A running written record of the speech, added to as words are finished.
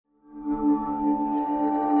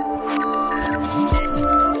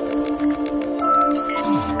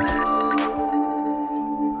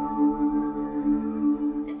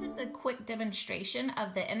Quick demonstration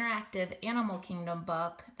of the interactive Animal Kingdom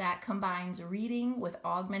book that combines reading with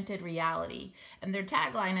augmented reality. And their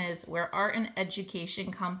tagline is, "Where art and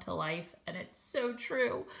education come to life," and it's so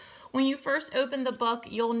true. When you first open the book,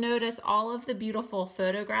 you'll notice all of the beautiful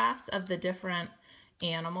photographs of the different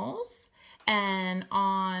animals. And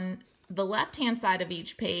on the left-hand side of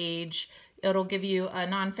each page, it'll give you a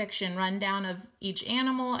nonfiction rundown of each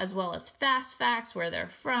animal, as well as fast facts, where they're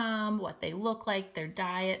from, what they look like, their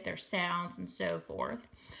diet, their sounds, and so forth.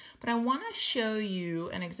 But I want to show you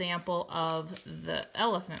an example of the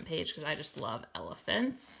elephant page because I just love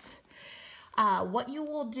elephants. What you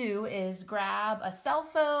will do is grab a cell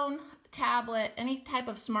phone, tablet, any type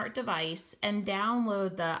of smart device, and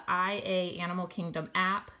download the IA Animal Kingdom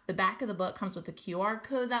app. The back of the book comes with a QR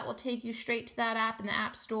code that will take you straight to that app in the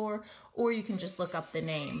App Store, or you can just look up the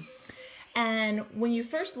name. And when you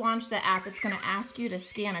first launch the app, it's going to ask you to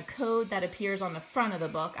scan a code that appears on the front of the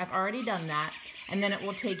book. I've already done that, and then it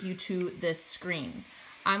will take you to this screen.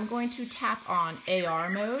 I'm going to tap on AR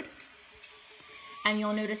mode, and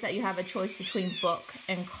you'll notice that you have a choice between book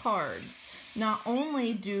and cards. Not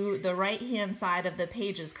only do the right-hand side of the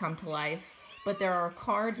pages come to life, but there are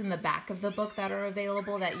cards in the back of the book that are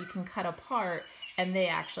available that you can cut apart, and they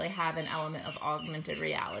actually have an element of augmented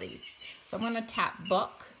reality. So I'm going to tap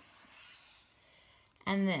book,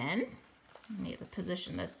 and then I need to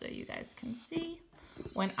position this so you guys can see.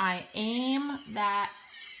 When I aim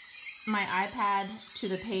my iPad to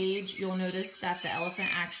the page, you'll notice that the elephant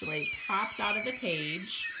actually pops out of the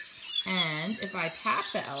page, and if I tap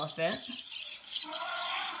the elephant,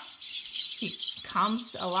 he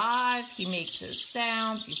comes alive, he makes his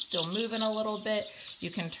sounds, he's still moving a little bit. You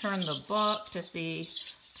can turn the book to see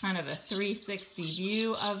kind of a 360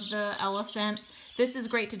 view of the elephant. This is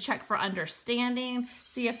great to check for understanding,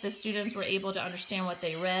 see if the students were able to understand what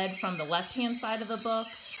they read from the left-hand side of the book.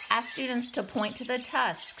 Ask students to point to the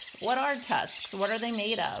tusks. What are tusks? What are they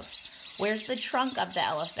made of? Where's the trunk of the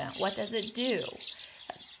elephant? What does it do?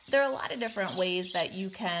 There are a lot of different ways that you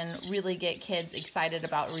can really get kids excited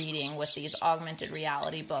about reading with these augmented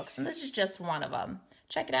reality books, and this is just one of them.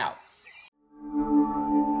 Check it out.